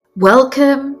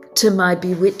Welcome to my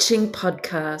bewitching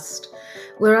podcast,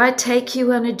 where I take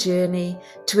you on a journey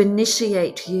to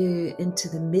initiate you into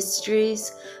the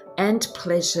mysteries and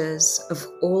pleasures of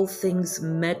all things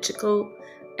magical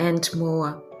and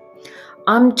more.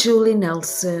 I'm Julie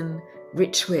Nelson,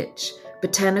 Rich Witch,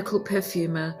 botanical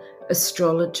perfumer,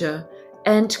 astrologer,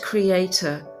 and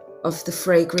creator of the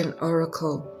Fragrant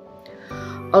Oracle.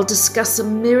 I'll discuss a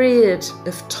myriad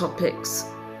of topics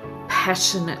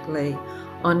passionately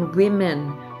on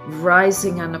women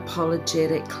rising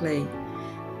unapologetically,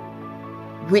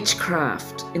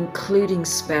 witchcraft, including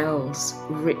spells,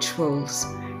 rituals,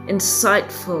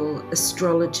 insightful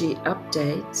astrology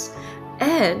updates,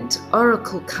 and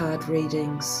oracle card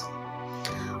readings.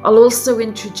 I'll also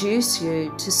introduce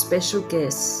you to special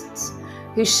guests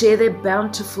who share their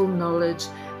bountiful knowledge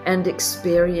and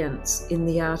experience in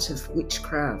the art of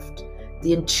witchcraft,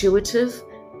 the intuitive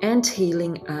and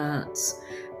healing arts,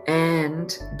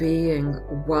 and being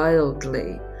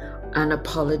wildly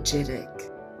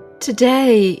unapologetic.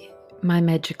 Today, my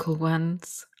magical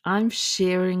ones, I'm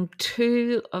sharing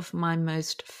two of my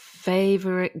most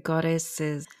favorite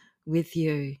goddesses with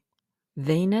you,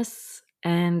 Venus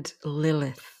and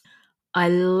Lilith. I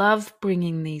love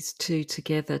bringing these two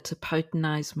together to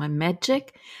potentize my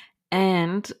magic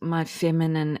and my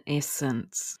feminine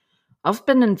essence. I've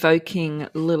been invoking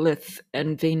Lilith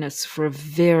and Venus for a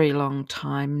very long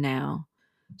time now.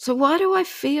 So why do I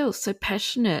feel so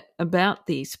passionate about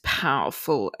these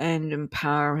powerful and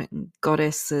empowering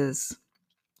goddesses?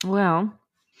 Well,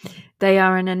 they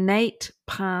are an innate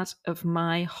part of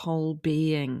my whole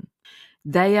being.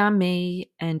 They are me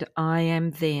and I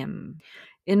am them.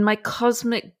 In my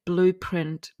cosmic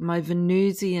blueprint, my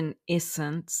Venusian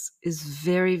essence is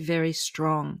very, very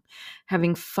strong,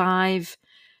 having 5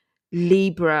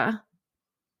 Libra,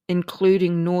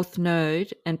 including North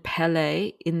Node and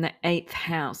Palais in the 8th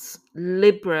house.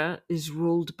 Libra is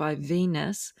ruled by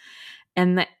Venus,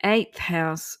 and the 8th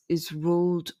house is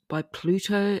ruled by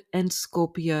Pluto and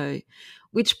Scorpio,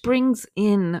 which brings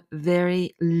in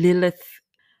very Lilith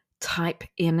type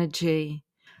energy.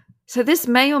 So this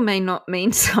may or may not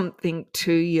mean something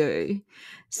to you.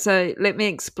 So let me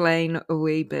explain a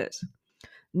wee bit.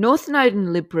 North Node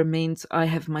in Libra means I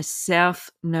have my South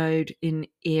Node in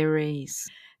Aries.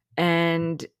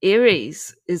 And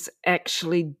Aries is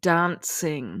actually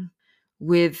dancing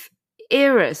with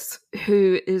Eris,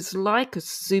 who is like a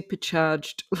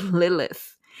supercharged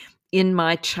Lilith in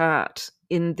my chart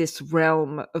in this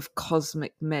realm of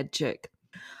cosmic magic.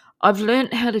 I've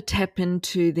learned how to tap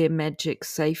into their magic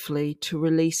safely to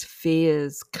release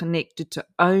fears connected to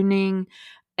owning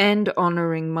and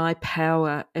honoring my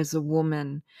power as a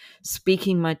woman,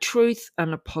 speaking my truth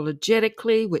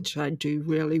unapologetically, which I do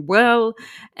really well,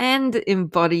 and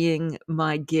embodying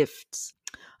my gifts.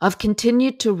 I've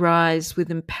continued to rise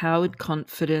with empowered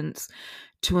confidence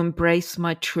to embrace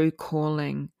my true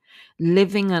calling.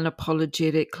 Living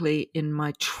unapologetically in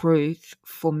my truth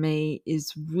for me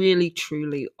is really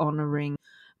truly honoring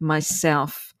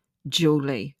myself,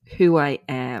 Julie, who I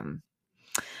am.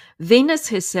 Venus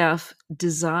herself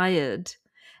desired,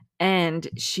 and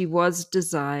she was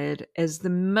desired as the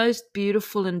most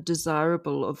beautiful and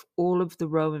desirable of all of the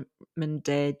Roman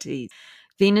deities.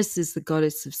 Venus is the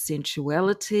goddess of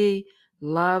sensuality,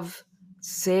 love,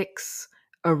 sex,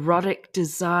 erotic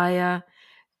desire,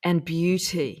 and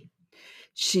beauty.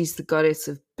 She's the goddess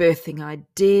of birthing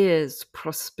ideas,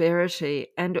 prosperity,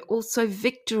 and also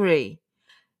victory.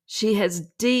 She has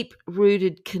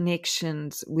deep-rooted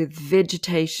connections with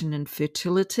vegetation and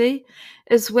fertility,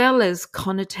 as well as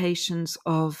connotations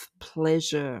of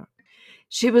pleasure.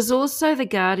 She was also the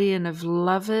guardian of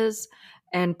lovers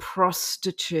and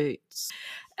prostitutes.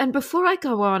 And before I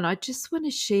go on, I just want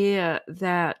to share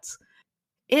that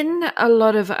in a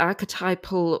lot of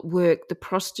archetypal work, the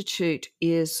prostitute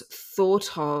is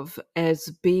thought of as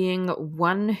being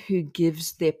one who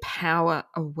gives their power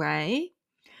away.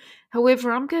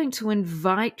 However, I'm going to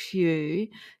invite you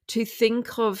to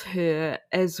think of her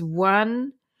as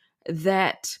one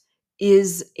that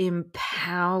is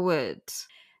empowered,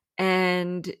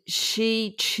 and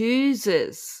she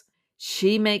chooses,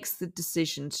 she makes the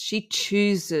decisions, she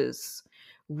chooses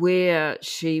where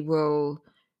she will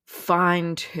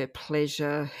find her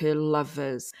pleasure, her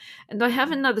lovers. And I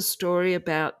have another story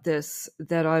about this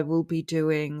that I will be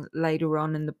doing later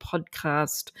on in the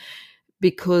podcast,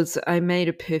 because I made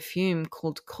a perfume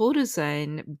called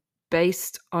courtesan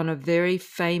based on a very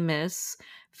famous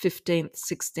 15th,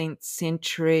 16th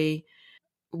century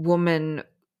woman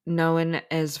known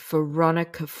as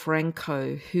Veronica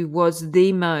Franco, who was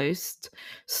the most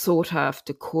sought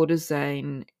after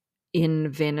courtesan in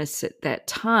Venice at that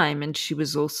time, and she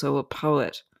was also a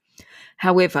poet.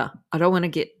 However, I don't want to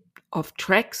get off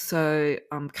track, so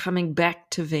I'm coming back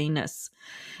to Venus.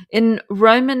 In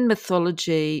Roman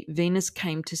mythology, Venus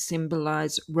came to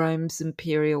symbolize Rome's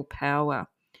imperial power.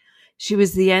 She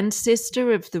was the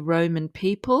ancestor of the Roman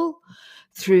people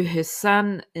through her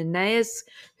son Aeneas,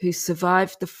 who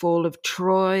survived the fall of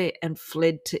Troy and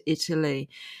fled to Italy.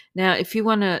 Now, if you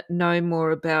want to know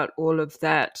more about all of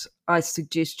that, I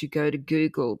suggest you go to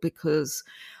Google, because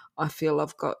I feel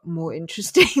I've got more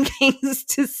interesting things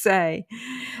to say.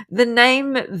 The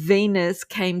name Venus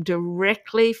came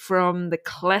directly from the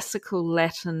classical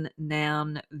Latin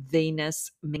noun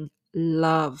Venus, meaning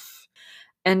love,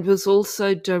 and was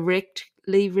also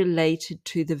directly related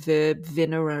to the verb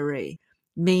venerare,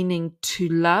 meaning to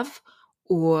love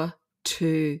or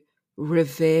to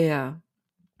revere.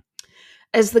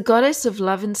 As the goddess of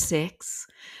love and sex,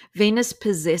 Venus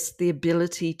possessed the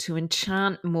ability to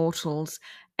enchant mortals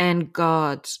and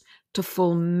gods to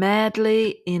fall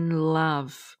madly in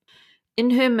love.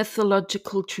 In her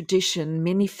mythological tradition,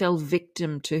 many fell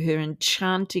victim to her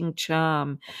enchanting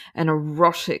charm and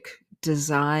erotic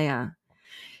desire.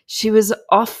 She was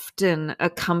often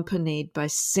accompanied by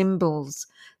symbols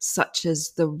such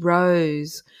as the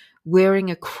rose, wearing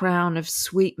a crown of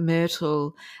sweet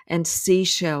myrtle, and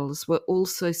seashells were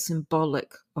also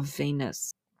symbolic of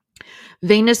Venus.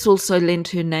 Venus also lent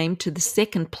her name to the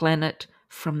second planet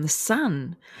from the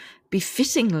sun.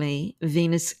 Befittingly,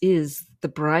 Venus is the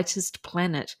brightest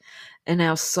planet in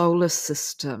our solar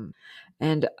system,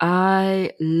 and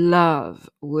I love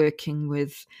working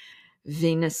with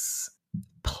Venus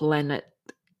planet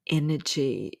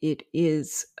energy. It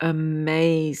is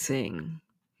amazing.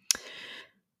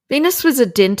 Venus was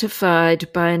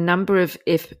identified by a number of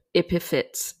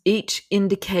epithets, each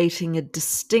indicating a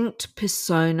distinct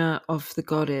persona of the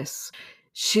goddess.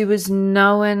 She was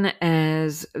known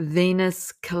as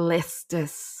Venus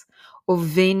Calestis, or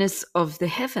Venus of the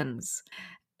heavens,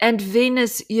 and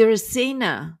Venus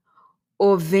Eurycina,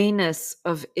 or Venus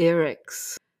of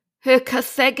Eryx, her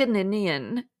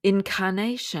Carthaginian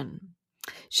incarnation.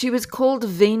 She was called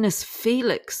Venus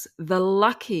Felix, the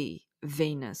lucky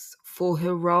Venus, for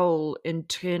her role in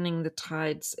turning the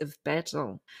tides of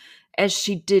battle, as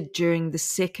she did during the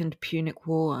Second Punic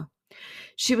War.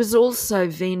 She was also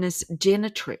Venus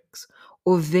Genetrix,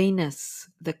 or Venus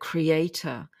the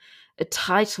Creator, a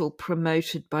title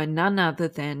promoted by none other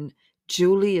than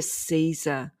Julius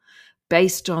Caesar,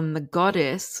 based on the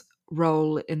goddess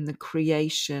role in the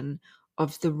creation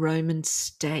of the Roman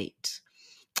state.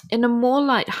 In a more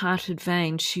light-hearted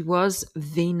vein, she was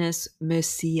Venus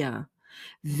Myrcia,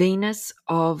 Venus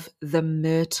of the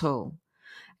myrtle.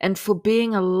 And for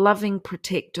being a loving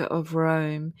protector of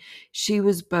Rome, she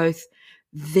was both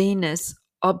Venus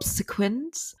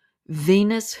obsequens,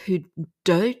 Venus who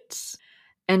dotes,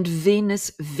 and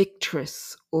Venus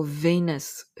victress, or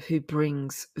Venus who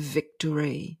brings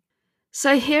victory.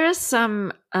 So here are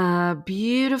some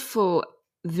beautiful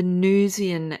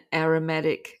Venusian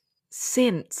aromatic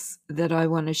scents that I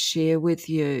want to share with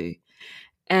you.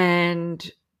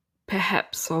 And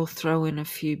perhaps I'll throw in a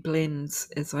few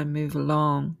blends as I move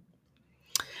along.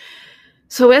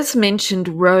 So as mentioned,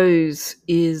 Rose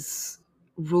is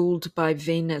ruled by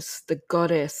Venus, the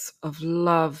goddess of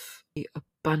love,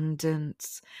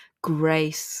 abundance,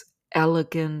 grace,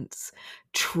 elegance,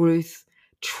 truth,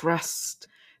 trust,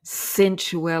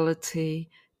 sensuality,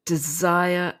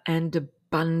 desire, and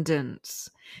abundance.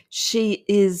 She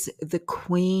is the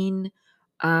queen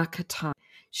archetype.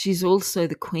 She's also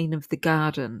the queen of the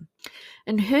garden.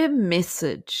 And her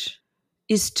message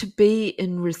is to be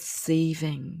in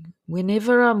receiving.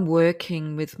 Whenever I'm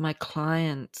working with my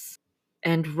clients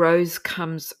and Rose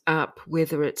comes up,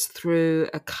 whether it's through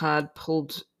a card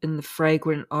pulled in the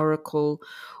Fragrant Oracle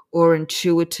or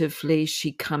intuitively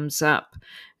she comes up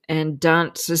and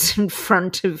dances in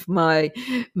front of my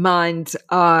mind's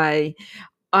eye,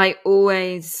 I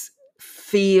always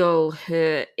feel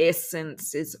her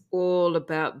essence is all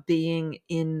about being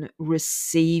in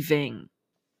receiving.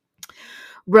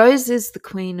 Rose is the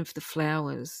queen of the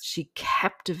flowers. She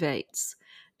captivates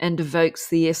and evokes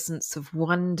the essence of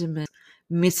wonderment,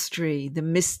 mystery, the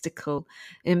mystical,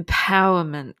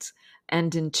 empowerment,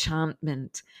 and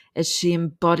enchantment as she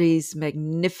embodies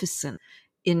magnificence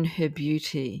in her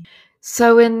beauty.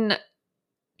 So, in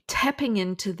tapping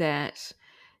into that,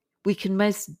 we can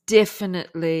most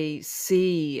definitely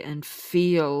see and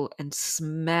feel and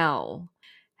smell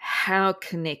how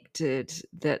connected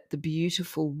that the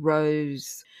beautiful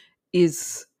rose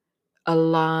is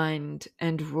aligned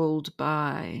and ruled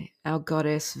by our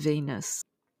goddess Venus.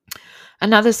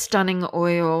 Another stunning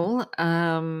oil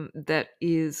that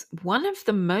is one of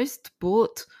the most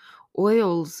bought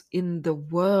oils in the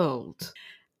world.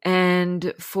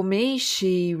 And for me,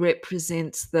 she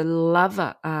represents the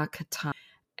lover archetype.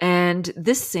 And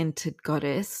this scented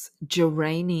goddess,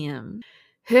 geranium,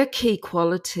 her key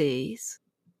qualities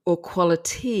or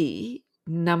quality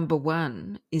number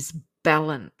one is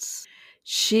balance.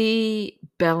 She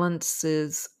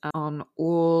balances on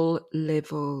all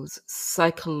levels,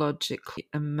 psychologically,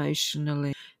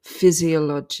 emotionally,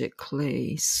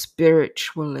 physiologically,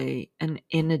 spiritually, and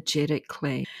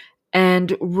energetically,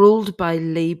 and ruled by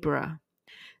Libra.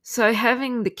 So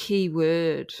having the key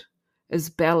word as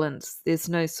balance, there's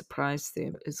no surprise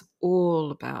there. It's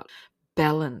all about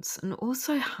balance and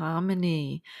also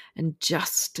harmony and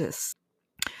justice.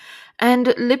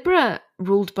 And Libra,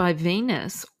 ruled by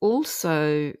Venus,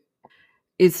 also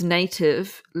is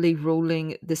natively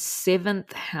ruling the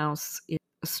seventh house in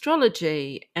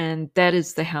astrology, and that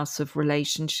is the house of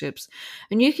relationships.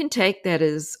 And you can take that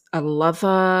as a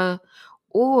lover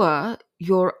or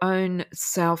your own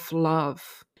self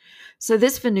love. So,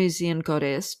 this Venusian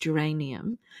goddess,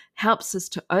 geranium, helps us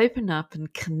to open up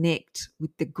and connect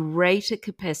with the greater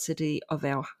capacity of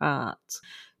our hearts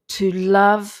to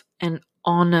love and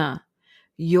honor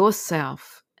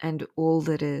yourself and all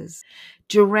that is.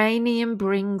 Geranium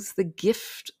brings the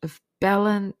gift of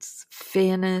balance,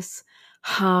 fairness,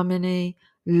 harmony,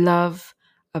 love,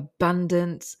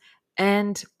 abundance,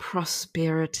 and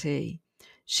prosperity.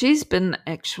 She's been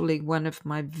actually one of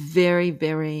my very,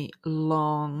 very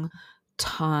long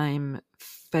time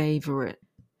favorite.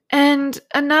 And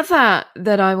another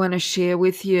that I want to share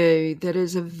with you that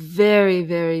is a very,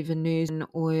 very Venusian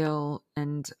oil,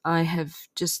 and I have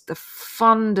just the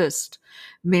fondest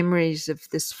memories of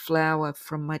this flower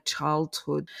from my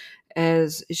childhood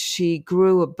as she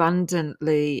grew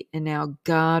abundantly in our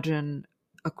garden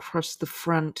across the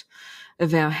front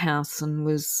of our house and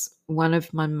was one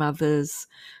of my mother's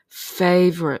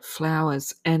favorite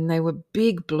flowers. And they were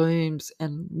big blooms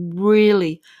and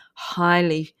really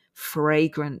highly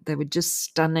fragrant. They were just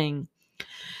stunning.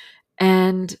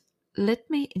 And let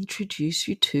me introduce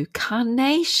you to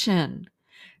Carnation,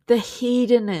 the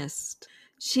hedonist.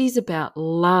 She's about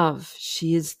love.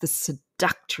 She is the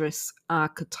seductress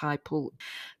archetypal.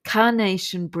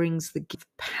 Carnation brings the gift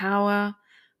of power,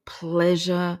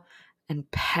 pleasure, and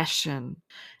passion.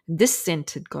 This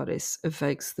scented goddess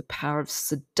evokes the power of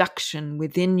seduction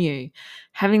within you,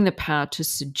 having the power to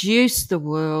seduce the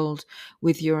world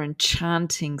with your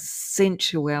enchanting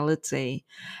sensuality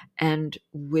and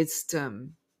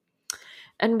wisdom.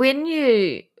 And when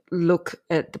you look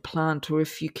at the plant, or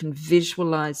if you can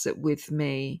visualize it with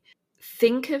me,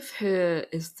 think of her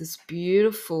as this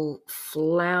beautiful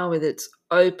flower that's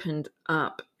opened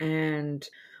up. And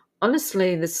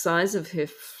honestly, the size of her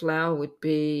flower would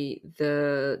be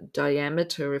the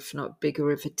diameter, if not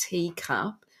bigger, of a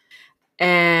teacup.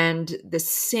 And the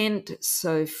scent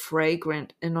so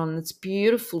fragrant, and on this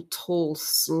beautiful, tall,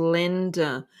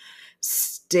 slender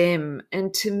stem.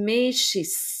 And to me,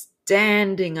 she's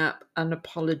standing up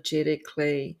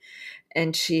unapologetically,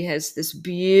 and she has this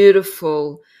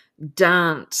beautiful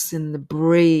dance in the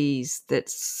breeze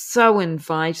that's so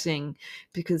inviting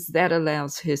because that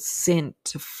allows her scent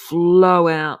to flow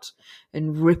out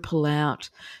and ripple out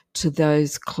to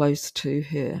those close to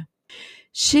her.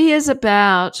 She is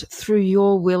about, through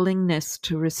your willingness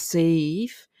to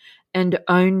receive and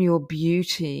own your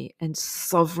beauty and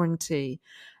sovereignty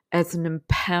as an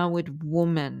empowered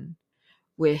woman,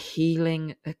 where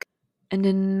healing. And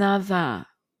another,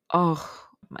 oh,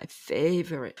 my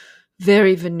favorite,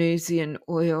 very Venusian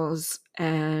oils,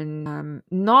 and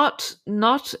not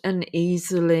an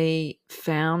easily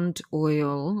found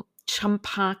oil,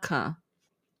 champaka,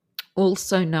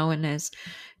 also known as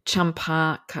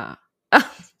champaka.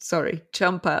 Sorry,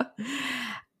 champa.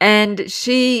 And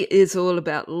she is all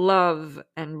about love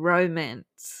and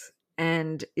romance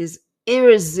and is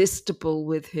irresistible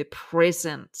with her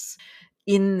presence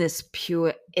in this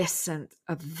pure essence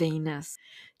of Venus.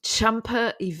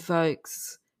 Champa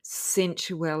evokes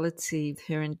sensuality,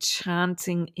 her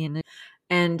enchanting energy,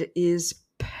 and is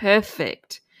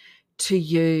perfect to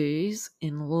use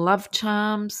in love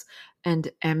charms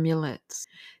and amulets.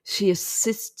 She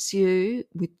assists you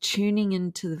with tuning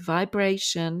into the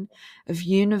vibration of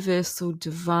universal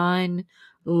divine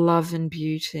love and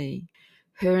beauty.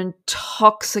 Her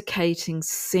intoxicating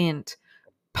scent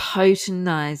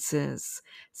potentizes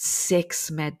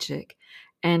sex magic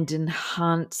and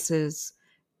enhances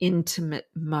intimate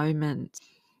moments.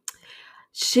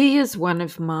 She is one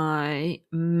of my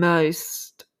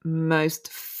most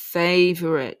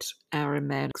favorite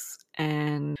aromatics,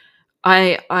 and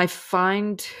I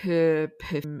find her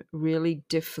perfume really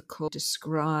difficult to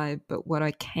describe, but what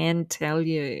I can tell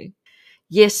you,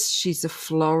 yes, she's a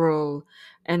floral,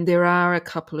 and there are a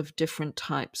couple of different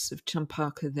types of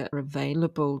champaka that are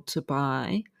available to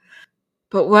buy.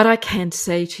 But what I can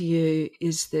say to you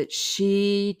is that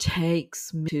she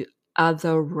takes me to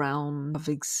other realms of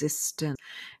existence.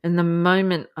 And the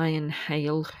moment I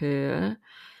inhale her,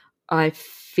 I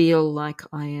feel like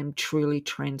I am truly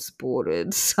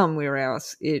transported somewhere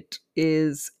else. It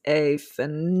is a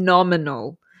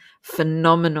phenomenal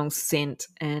scent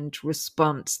and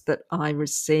response that I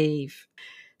receive.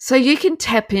 So you can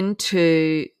tap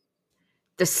into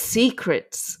the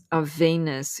secrets of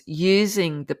Venus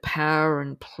using the power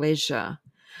and pleasure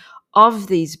of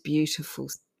these beautiful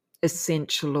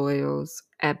essential oils,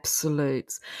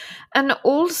 absolutes. And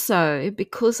also,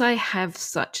 because I have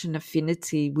such an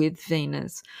affinity with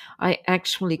Venus, I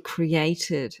actually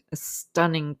created a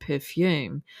stunning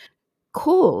perfume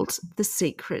called The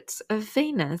Secrets of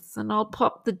Venus. And I'll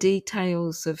pop the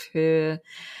details of her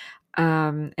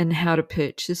and how to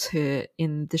purchase her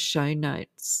in the show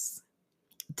notes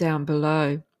down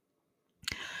below.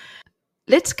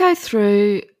 Let's go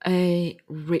through a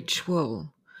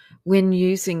ritual when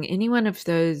using any one of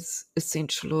those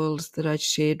essential oils that I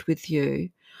shared with you,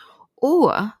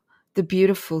 or the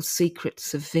beautiful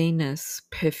Secrets of Venus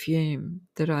perfume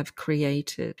that I've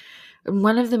created. And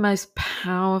one of the most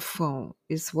powerful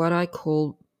is what I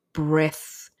call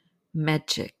breath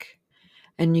magic.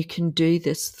 And you can do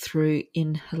this through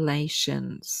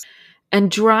inhalations.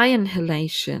 And dry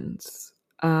inhalations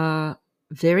are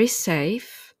very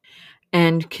safe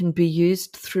and can be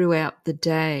used throughout the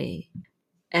day.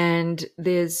 And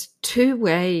there's two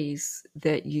ways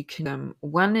that you can.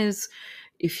 One is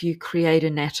if you create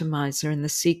an atomizer, and the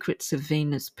Secrets of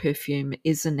Venus perfume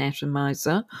is an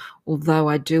atomizer, although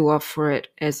I do offer it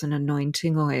as an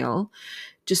anointing oil.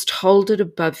 Just hold it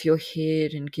above your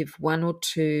head and give one or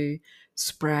two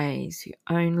sprays. You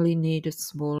only need a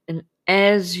small. And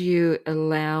as you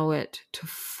allow it to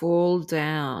fall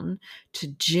down, to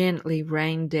gently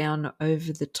rain down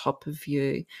over the top of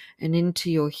you and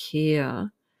into your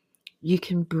hair, you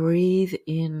can breathe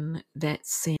in that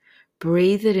scent.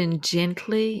 Breathe it in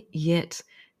gently yet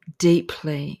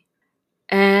deeply.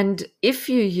 And if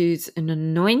you use an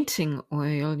anointing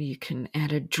oil, you can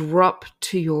add a drop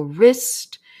to your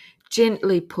wrist,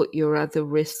 gently put your other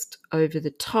wrist over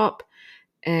the top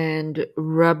and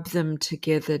rub them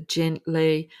together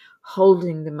gently,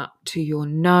 holding them up to your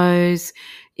nose,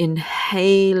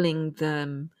 inhaling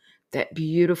them, that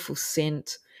beautiful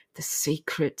scent, the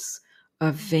Secrets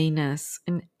of Venus.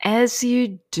 And as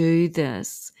you do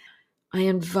this, I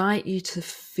invite you to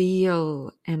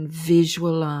feel and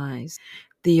visualize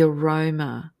the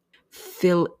aroma.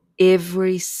 Fill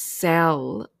every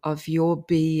cell of your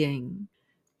being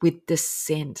with the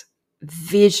scent,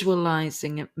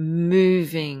 visualizing it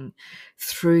moving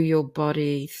through your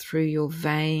body, through your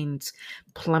veins,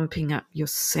 plumping up your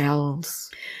cells,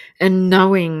 and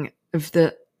knowing of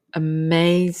the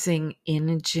amazing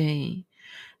energy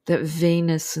that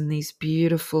Venus and these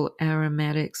beautiful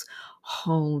aromatics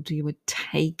hold. You are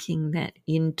taking that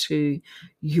into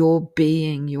your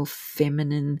being, your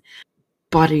feminine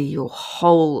body, your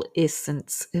whole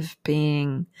essence of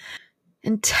being.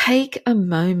 And take a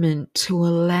moment to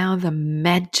allow the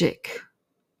magic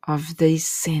of these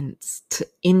scents to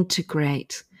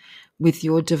integrate with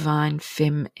your divine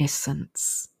femme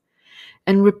essence.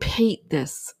 And repeat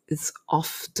this as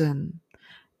often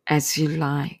as you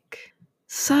like.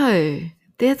 So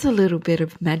there's a little bit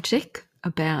of magic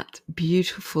about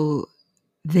beautiful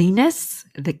Venus,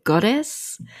 the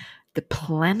goddess, the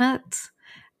planet,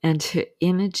 and her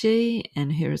energy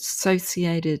and her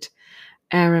associated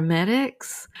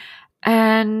aromatics.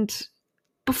 And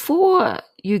before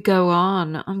you go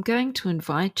on, I'm going to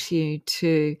invite you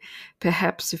to,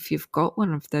 perhaps if you've got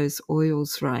one of those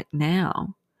oils right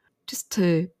now, just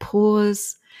to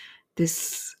pause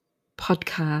this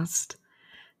podcast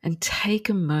and take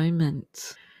a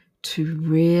moment to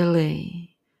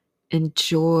really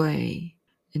enjoy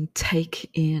and take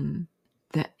in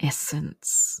the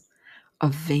essence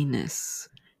of Venus,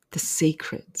 the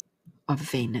secrets of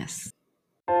Venus.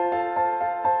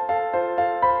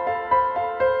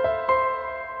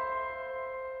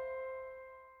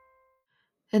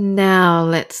 And now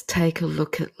let's take a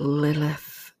look at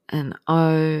Lilith. And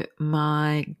oh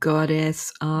my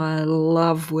goddess, I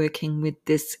love working with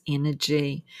this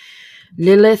energy.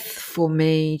 Lilith, for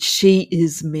me, she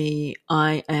is me.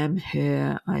 I am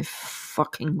her. I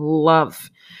fucking love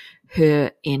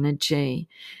her energy.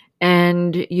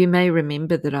 And you may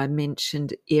remember that I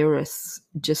mentioned Eris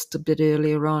just a bit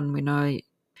earlier on when I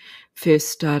first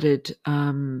started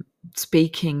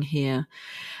speaking here.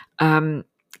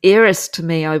 Eris, to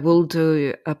me, I will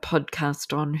do a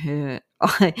podcast on her.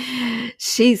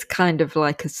 She's kind of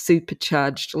like a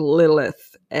supercharged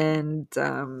Lilith, and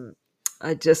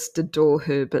I just adore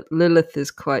her. But Lilith is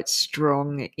quite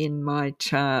strong in my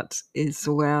chart as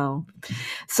well.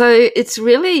 So it's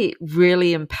really,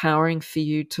 really empowering for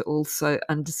you to also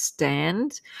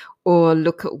understand or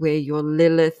look at where your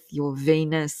Lilith, your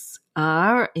Venus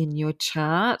are in your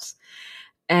chart.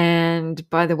 And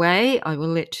by the way, I will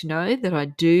let you know that I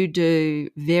do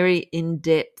very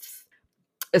in-depth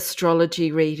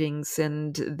astrology readings,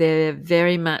 and they're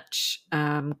very much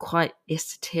quite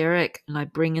esoteric. And I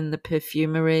bring in the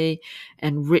perfumery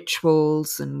and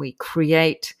rituals, and we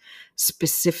create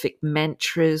specific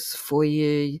mantras for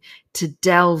you to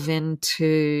delve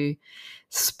into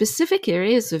specific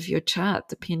areas of your chart,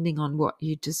 depending on what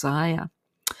you desire.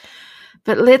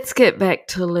 But let's get back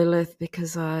to Lilith,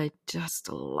 because I just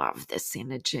love this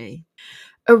energy.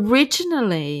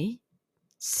 Originally,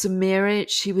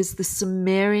 she was the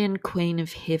Sumerian queen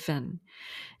of heaven,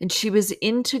 and she was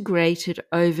integrated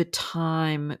over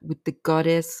time with the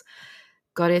goddesses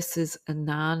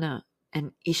Inanna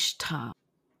and Ishtar,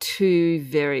 two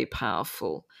very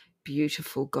powerful,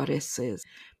 beautiful goddesses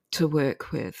to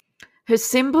work with. Her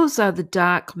symbols are the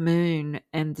dark moon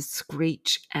and the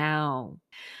screech owl.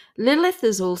 Lilith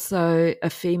is also a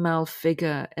female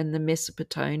figure in the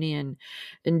Mesopotamian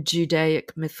and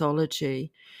Judaic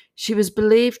mythology. She was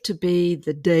believed to be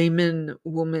the daemon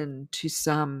woman to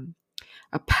some,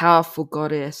 a powerful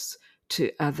goddess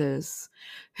to others.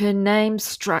 Her name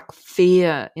struck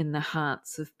fear in the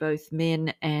hearts of both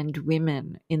men and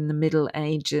women in the Middle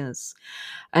Ages,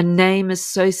 a name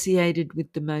associated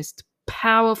with the most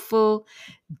powerful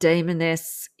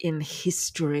daemoness in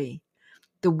history.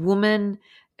 The woman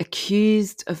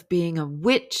accused of being a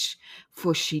witch,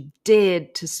 for she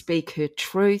dared to speak her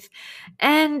truth,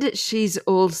 and she's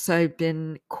also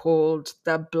been called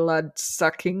the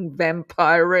blood-sucking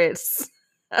vampiress.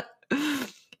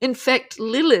 In fact,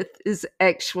 Lilith is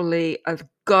actually a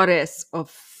goddess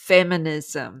of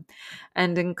feminism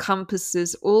and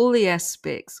encompasses all the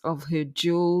aspects of her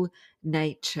dual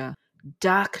nature,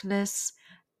 darkness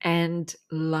and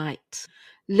light.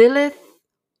 Lilith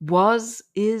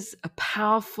is a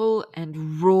powerful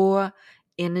and raw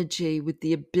energy with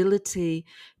the ability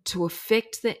to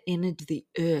affect the energy of the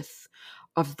earth,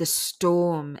 of the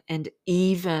storm, and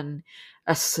even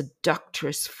a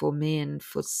seductress for men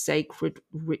for sacred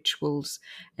rituals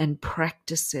and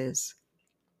practices.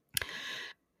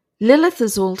 Lilith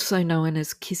is also known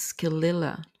as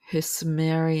Kiskilila, her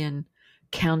Sumerian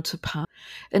counterpart.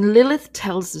 And Lilith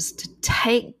tells us to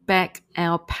take back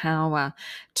our power,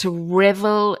 to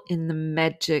revel in the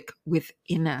magic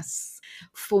within us.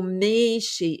 For me,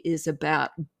 she is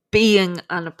about being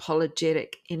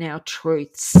unapologetic in our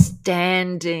truth,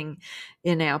 standing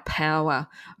in our power.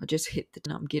 I just hit the,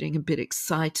 I'm getting a bit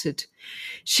excited.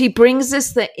 She brings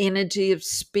us the energy of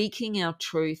speaking our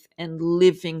truth and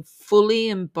living fully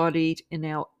embodied in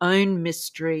our own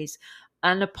mysteries,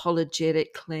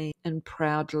 unapologetically and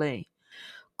proudly.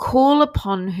 Call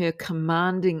upon her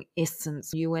commanding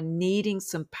essence. You are needing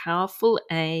some powerful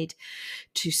aid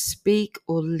to speak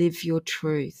or live your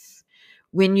truth.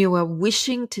 When you are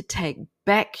wishing to take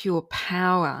back your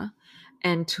power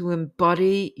and to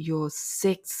embody your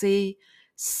sexy,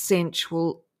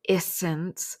 sensual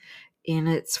essence in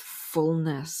its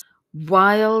fullness.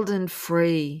 Wild and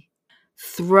free,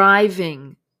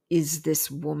 thriving is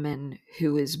this woman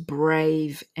who is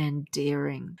brave and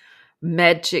daring.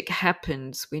 Magic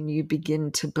happens when you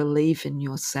begin to believe in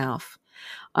yourself.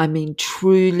 I mean,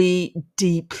 truly,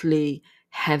 deeply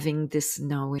having this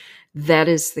knowing. That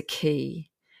is the key.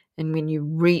 And when you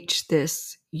reach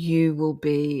this, you will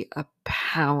be a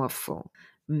powerful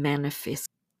manifest.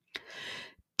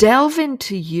 Delve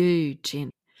into you, Jen.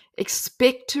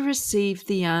 Expect to receive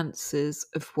the answers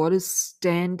of what is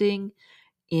standing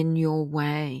in your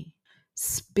way.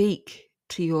 Speak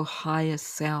to your higher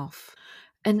self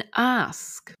and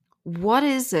ask, what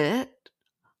is it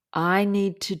I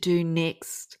need to do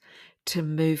next to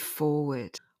move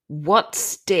forward? What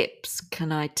steps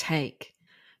can I take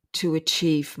to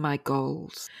achieve my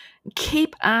goals?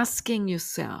 Keep asking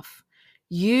yourself.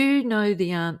 You know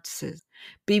the answers.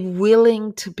 Be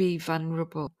willing to be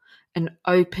vulnerable and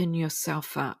open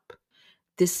yourself up.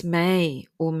 This may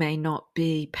or may not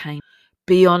be painful.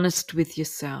 Be honest with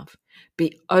yourself.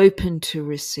 Be open to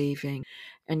receiving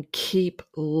and keep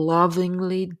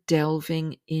lovingly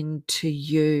delving into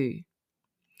you.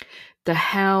 The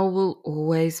how will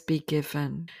always be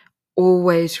given.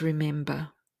 Always remember,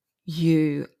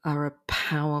 you are a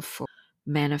powerful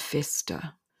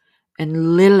manifester.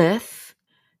 And Lilith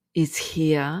is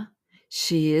here.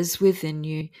 She is within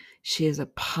you. She is a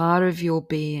part of your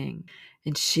being,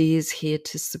 and she is here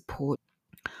to support.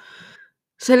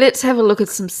 So let's have a look at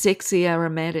some sexy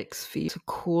aromatics for you to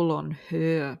call on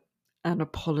her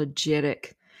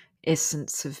unapologetic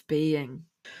essence of being.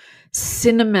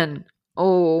 Cinnamon.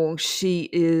 Oh, she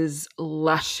is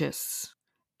luscious,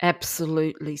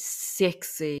 absolutely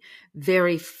sexy,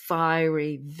 very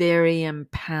fiery, very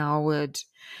empowered,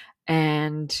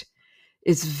 and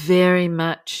is very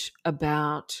much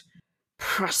about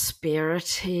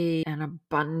prosperity and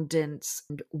abundance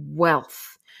and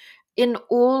wealth in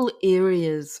all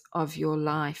areas of your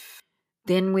life.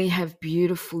 Then we have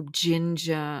beautiful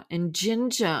ginger, and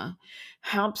ginger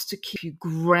helps to keep you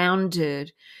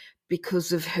grounded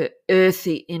because of her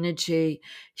earthy energy.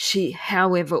 She,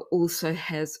 however, also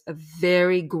has a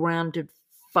very grounded,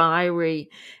 fiery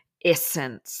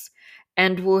essence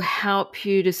and will help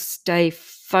you to stay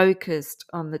focused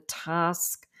on the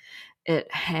task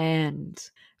at hand.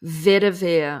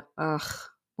 Vetiver,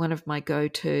 one of my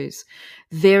go-tos.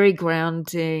 Very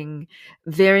grounding,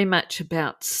 very much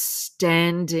about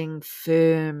standing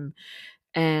firm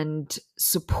and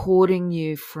supporting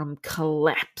you from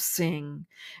collapsing,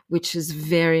 which is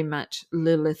very much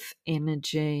Lilith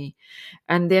energy.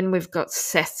 And then we've got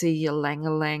sassy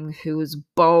Ylang-a-Lang, who is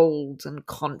bold and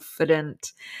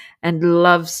confident and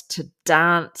loves to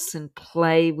dance and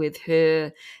play with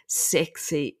her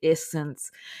sexy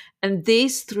essence. And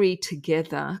these three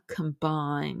together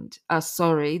combined,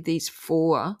 these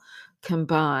four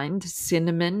combined,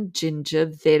 cinnamon, ginger,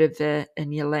 vetiver,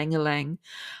 and Ylang-a-Lang,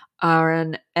 are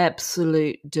an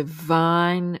absolute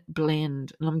divine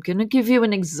blend. And I'm going to give you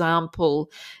an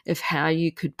example of how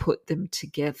you could put them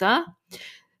together.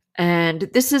 And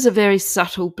this is a very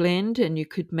subtle blend, and you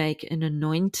could make an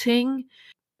anointing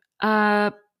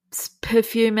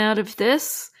perfume out of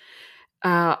this.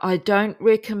 I don't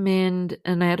recommend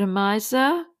an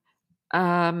atomizer.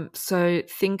 So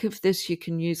think of this, you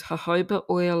can use jojoba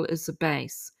oil as a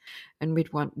base. And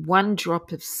we'd want 1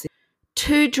 drop of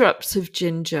 2 drops of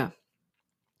ginger.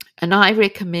 And I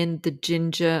recommend the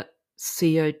ginger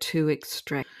CO2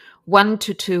 extract. 1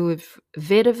 to 2 of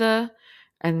vetiver,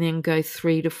 and then go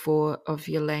 3 to 4 of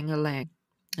Ylang-a-Lang.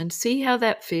 And see how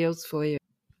that feels for you.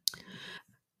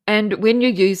 And when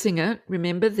you're using it,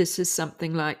 remember this is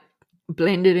something like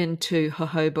blended into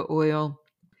jojoba oil,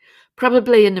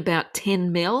 probably in about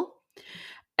 10 ml,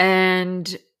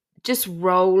 and just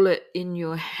roll it in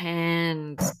your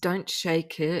hands. Don't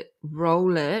shake it,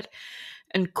 roll it,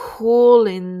 and call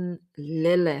in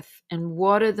Lilith. And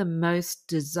what are the most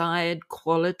desired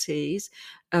qualities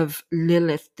of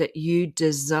Lilith that you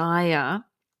desire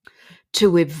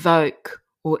to evoke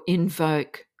or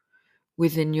invoke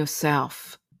within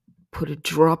yourself? Put a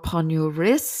drop on your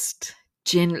wrist,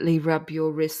 gently rub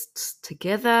your wrists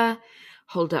together,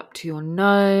 hold up to your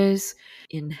nose,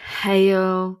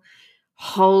 inhale,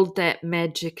 hold that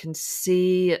magic and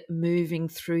see it moving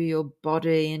through your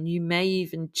body. And you may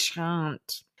even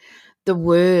chant the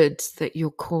words that you're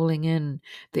calling in,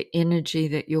 the energy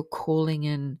that you're calling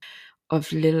in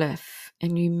of Lilith.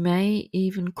 And you may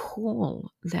even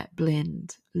call that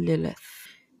blend Lilith.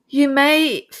 You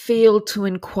may feel to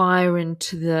inquire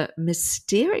into the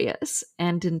mysterious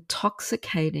and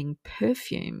intoxicating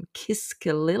perfume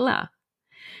Kiskalila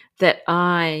that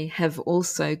I have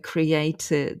also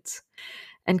created.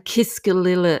 And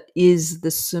Kiskalila is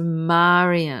the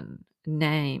Sumerian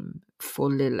name for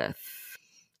Lilith.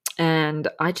 And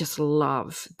I just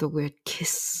love the word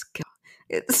Kiska.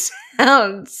 It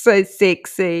sounds so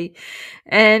sexy.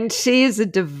 And she is a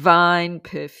divine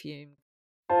perfume.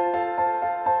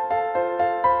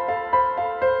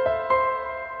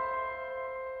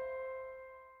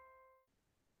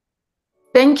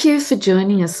 Thank you for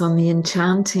joining us on the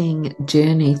enchanting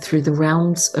journey through the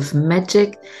realms of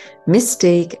magic,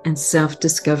 mystique, and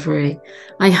self-discovery.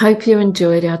 I hope you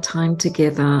enjoyed our time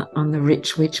together on the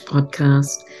Rich Witch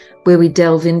podcast, where we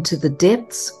delve into the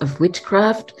depths of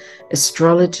witchcraft,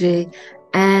 astrology,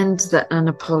 and the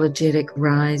unapologetic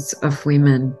rise of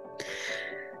women.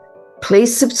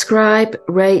 Please subscribe,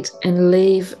 rate, and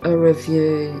leave a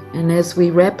review. And as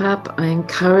we wrap up, I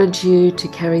encourage you to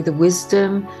carry the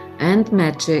wisdom and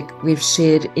magic we've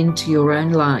shared into your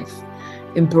own life.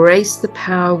 Embrace the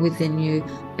power within you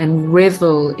and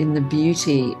revel in the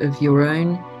beauty of your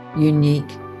own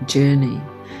unique journey.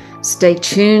 Stay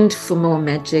tuned for more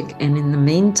magic, and in the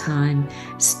meantime,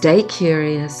 stay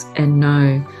curious and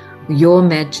know your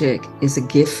magic is a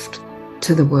gift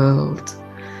to the world.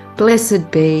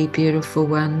 Blessed be, beautiful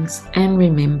ones, and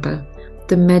remember,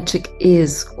 the magic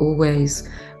is always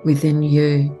within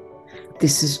you.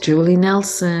 This is Julie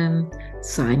Nelson,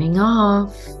 signing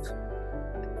off.